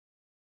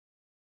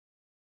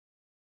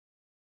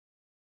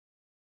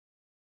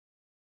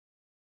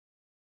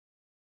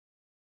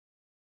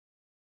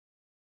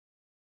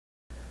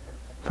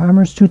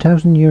Farmers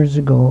 2,000 years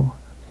ago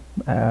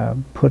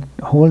put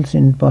holes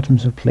in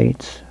bottoms of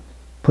plates,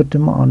 put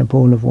them on a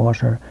bowl of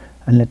water,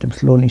 and let them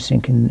slowly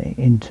sink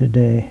into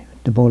the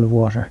bowl of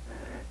water.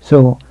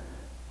 So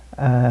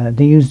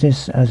they used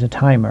this as a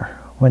timer.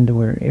 When they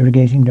were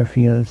irrigating their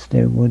fields,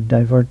 they would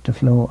divert the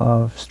flow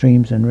of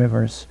streams and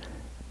rivers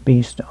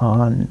based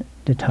on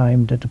the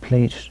time that the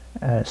plate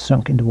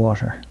sunk in the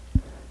water.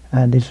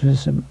 And this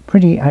was a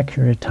pretty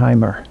accurate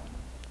timer.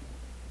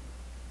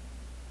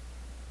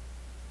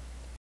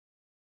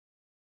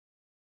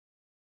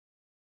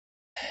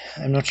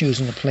 I'm not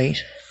using a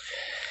plate,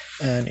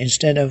 and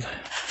instead of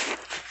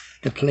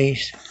the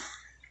plate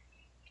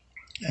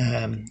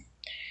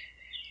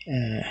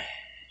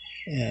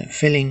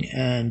filling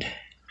and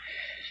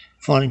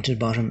falling to the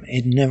bottom,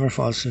 it never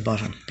falls to the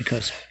bottom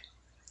because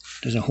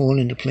there's a hole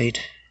in the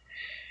plate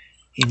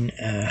in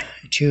a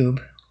tube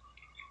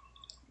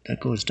that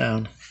goes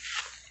down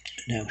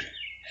and out.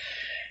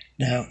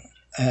 Now,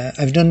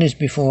 I've done this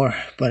before,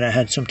 but I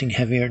had something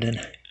heavier than,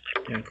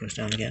 there it goes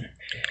down again,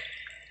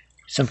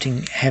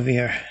 something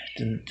heavier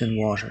than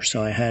water.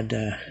 So I had,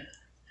 let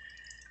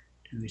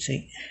me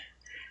see,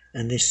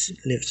 and this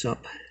lifts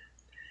up.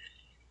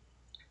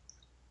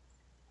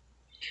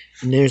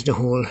 And there's the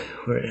hole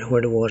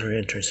where the water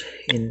enters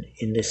in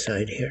this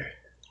side here.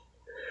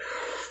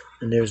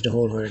 And there's the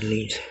hole where it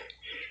leaves.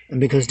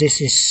 And because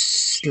this is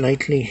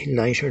slightly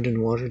lighter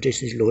than water,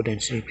 this is low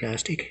density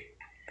plastic.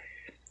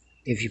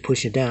 If you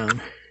push it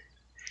down,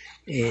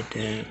 it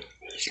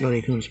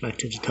slowly comes back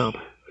to the top.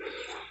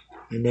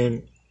 And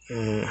then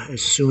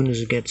as soon as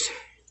it gets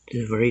to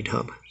the very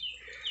top,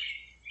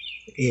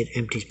 it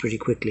empties pretty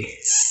quickly.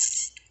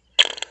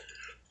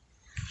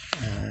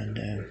 And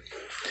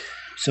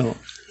so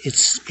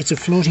it's a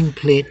floating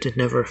plate that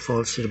never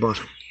falls to the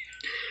bottom,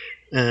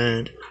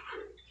 and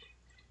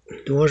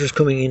the water is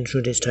coming in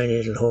through this tiny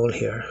little hole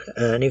here.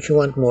 And if you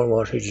want more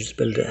water, you just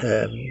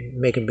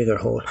make a bigger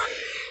hole.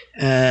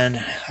 And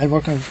I'll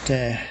work out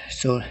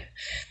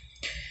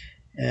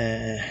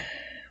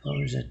what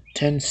was it,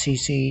 10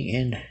 cc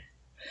in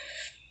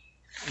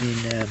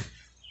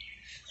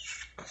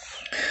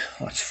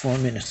what's 4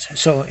 minutes.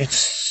 So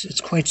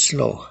it's quite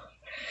slow,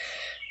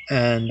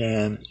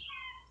 and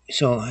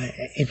so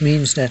it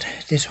means that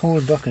this whole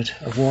bucket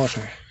of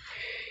water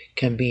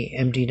can be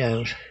emptied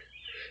out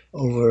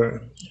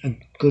over a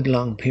good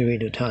long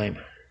period of time.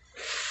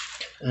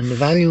 And the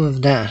value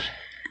of that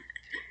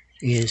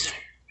is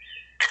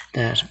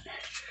that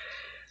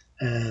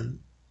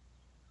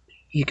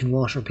you can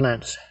water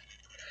plants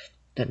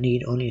that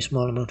need only a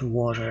small amount of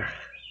water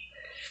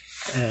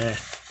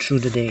through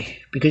the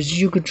day.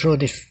 Because you could throw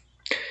this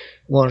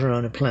water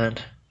on a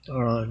plant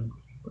or on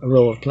a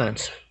row of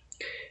plants,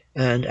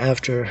 and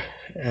after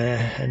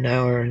an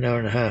hour and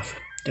a half,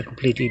 they're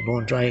completely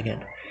bone dry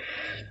again.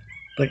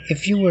 But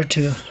if you were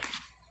to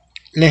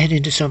let it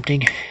into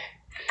something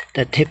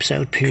that tips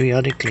out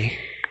periodically,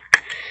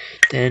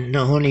 then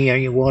not only are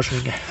you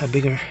watering a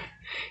bigger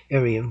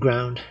area of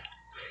ground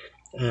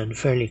and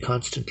fairly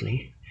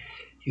constantly,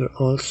 you're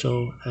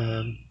also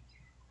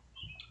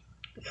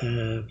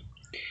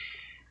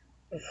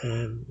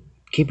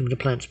keeping the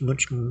plants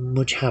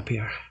much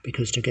happier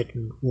because they're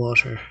getting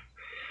water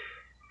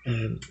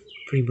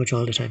pretty much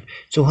all the time.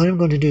 So what I'm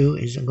going to do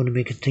is I'm going to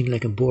make a thing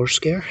like a boar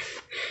scare,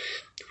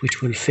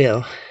 which will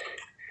fill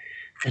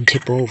and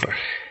tip over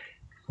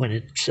when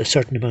it's a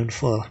certain amount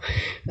full,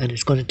 and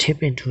it's going to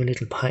tip into a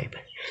little pipe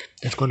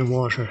that's going to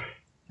water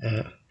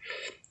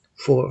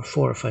 4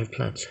 or 5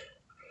 plants.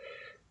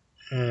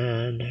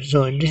 And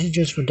so this is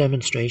just for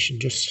demonstration,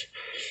 just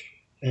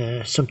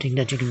something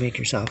that you can make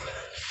yourself,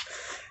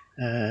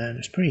 and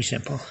it's pretty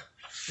simple.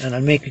 And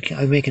I'll make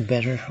it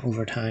better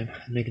over time.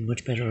 I'll make it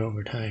much better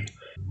over time.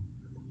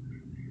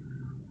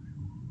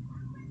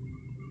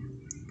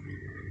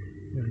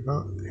 There we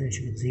go. As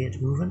you can see, it's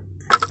moving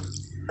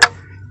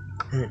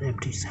and it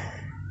empties.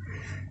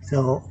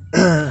 So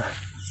I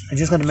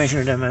just got to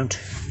measure the amount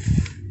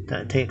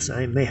that it takes.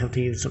 I may have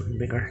to use something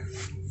bigger.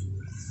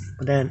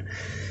 But then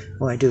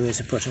what I do is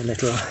I put a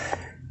little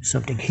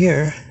something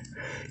here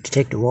to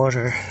take the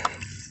water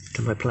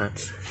to my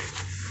plants.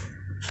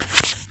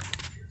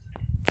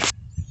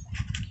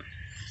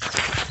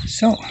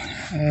 So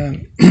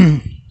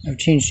I've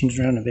changed things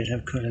around a bit.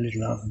 I've cut a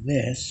little off of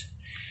this.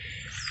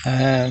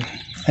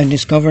 I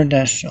discovered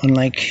that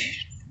unlike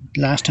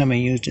last time I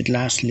used a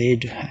glass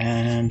lid,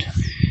 and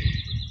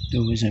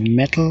there was a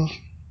metal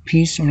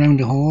piece around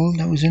the hole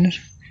that was in it.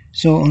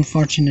 So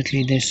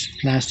unfortunately this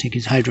plastic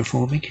is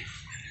hydrophobic,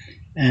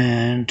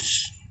 and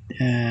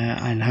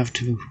I'll have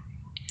to,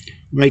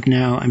 right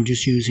now I'm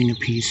just using a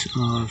piece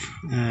of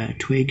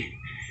twig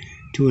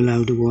to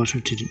allow the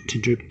water to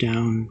drip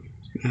down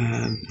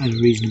at a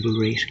reasonable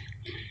rate.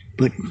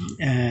 But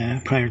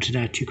prior to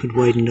that, you could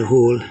widen the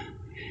hole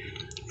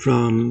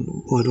from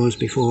what was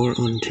before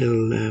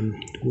until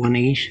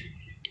 1/8.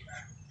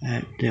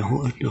 The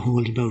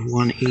hole is about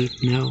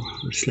 1/8 now,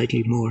 or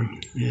slightly more.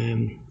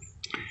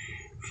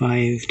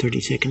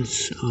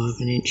 5/32 of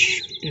an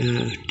inch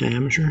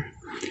diameter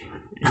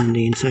in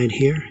the inside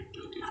here,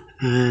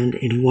 and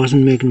it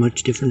wasn't making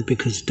much difference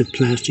because the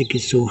plastic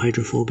is so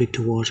hydrophobic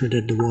to water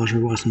that the water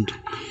wasn't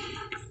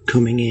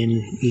coming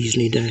in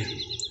easily.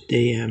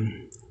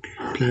 The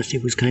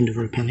plastic was kind of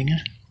repelling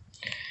it.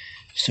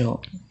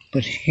 So,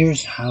 but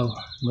here's how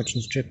much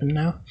is dripping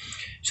now.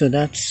 So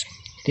that's,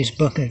 this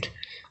bucket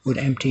would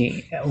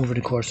empty over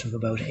the course of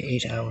about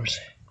 8 hours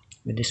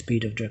with this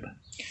speed of drip.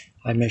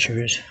 I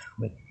measure it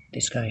with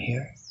this guy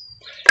here,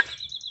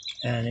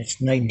 and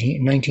it's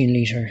 19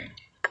 litre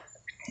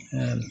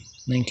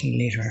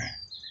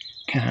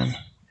can.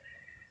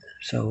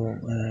 So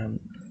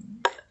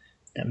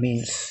that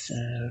means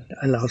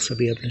I'll also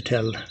be able to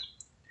tell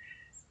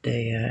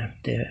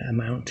the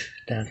amount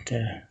that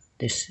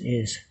this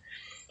is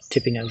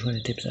tipping out when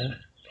it tips out.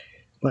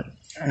 But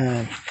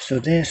so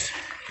this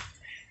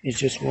is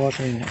just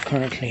watering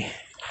currently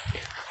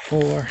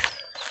 4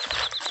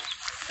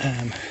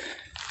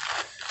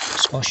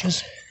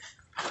 squashes,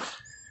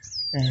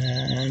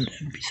 and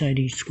beside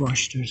each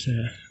squash there's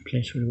a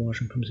place where the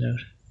water comes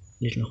out,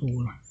 little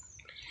hole,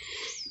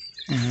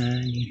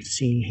 and you can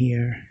see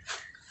here,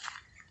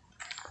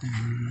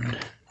 and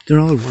they're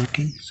all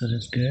working, so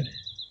that's good.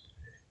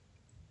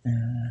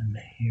 And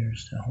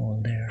here's the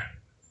hole there,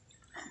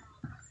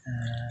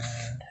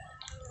 and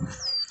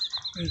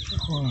there's a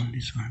hole on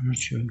this one. I'm not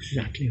sure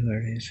exactly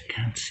where it is, I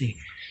can't see,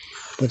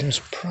 but there's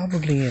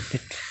probably a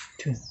bit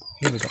too.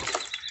 Here we go.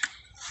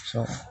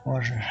 So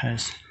water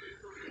has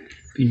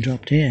been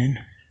dropped in,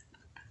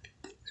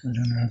 so I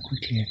don't know how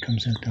quickly it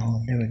comes out the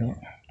hole. There we go,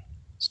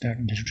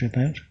 starting to drip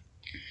out,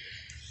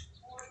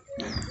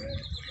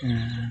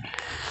 and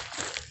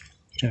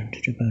starting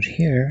to drip out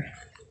here,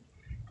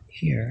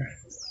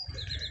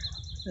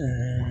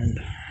 and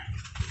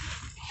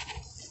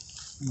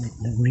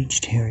I've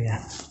reached here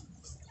yet.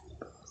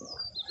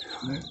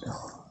 There's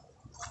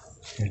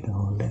the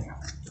hole there.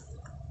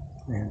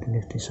 I have to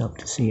lift this up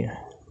to see it.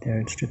 There,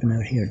 it's dripping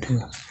out here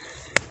too.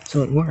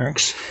 So it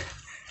works,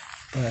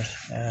 but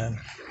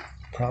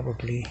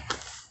probably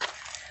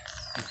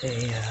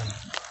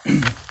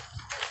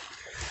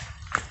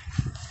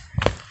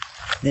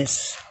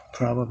this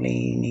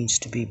probably needs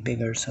to be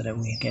bigger so that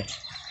we get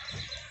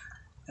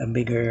a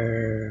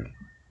bigger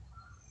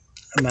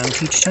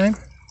amount each time,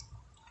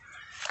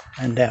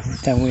 and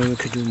that way we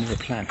could do more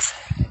plants.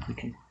 We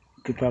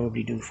could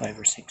probably do 5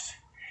 or 6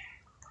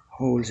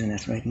 holes in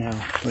it right now,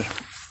 but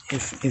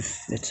if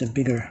it's a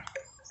bigger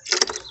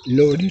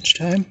load each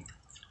time,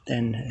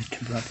 then it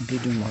can probably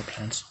do more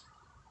plants.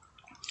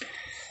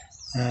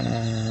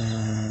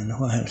 And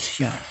what else?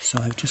 Yeah, so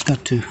I've just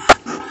got to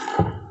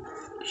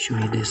show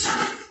you this.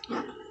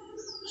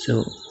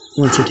 So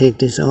once you take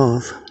this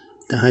off,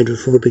 the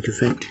hydrophobic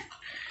effect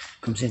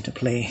comes into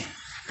play,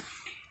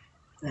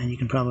 and you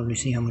can probably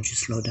see how much it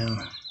slowed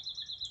down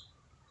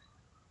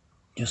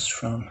just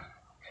from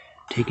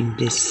taking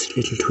this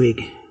little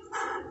twig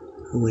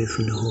away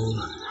from the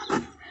hole.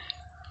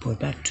 Put it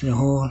back to the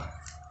hole,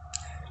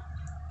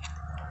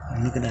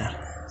 and look at that.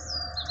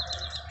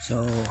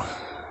 So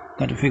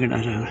got to figure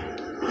that out.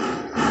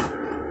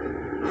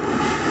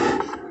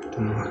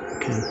 Don't know if I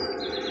can,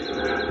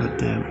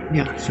 but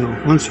yeah, so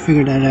once you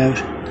figure that out,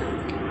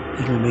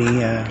 it'll be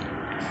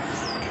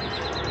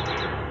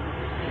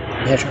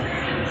better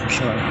for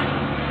sure.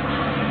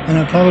 And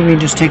I'll probably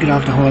just take it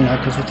off the hole now,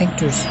 because I think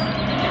there's,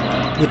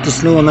 with the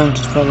slow amount,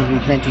 there's probably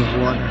plenty of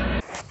water.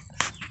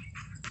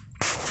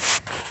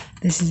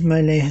 This is my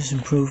latest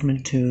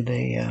improvement to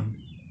the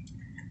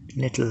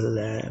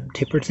little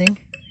tipper thing,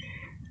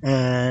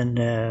 and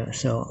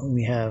so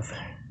we have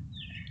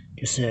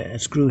just a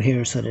screw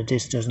here so that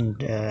this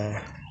doesn't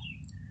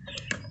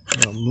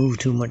move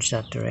too much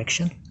that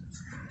direction.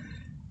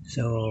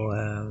 So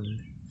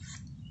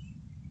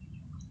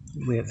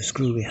we have a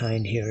screw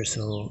behind here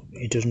so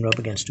it doesn't rub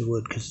against the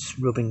wood, because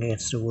rubbing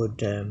against the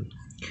wood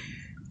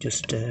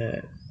just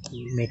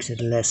makes it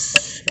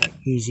less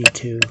easy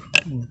to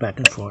move back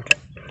and forth.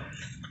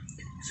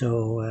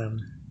 So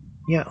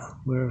yeah,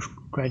 we're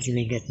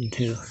gradually getting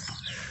to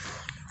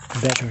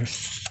better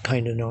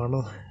kind of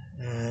normal,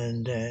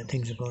 and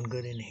things are going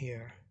good in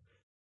here.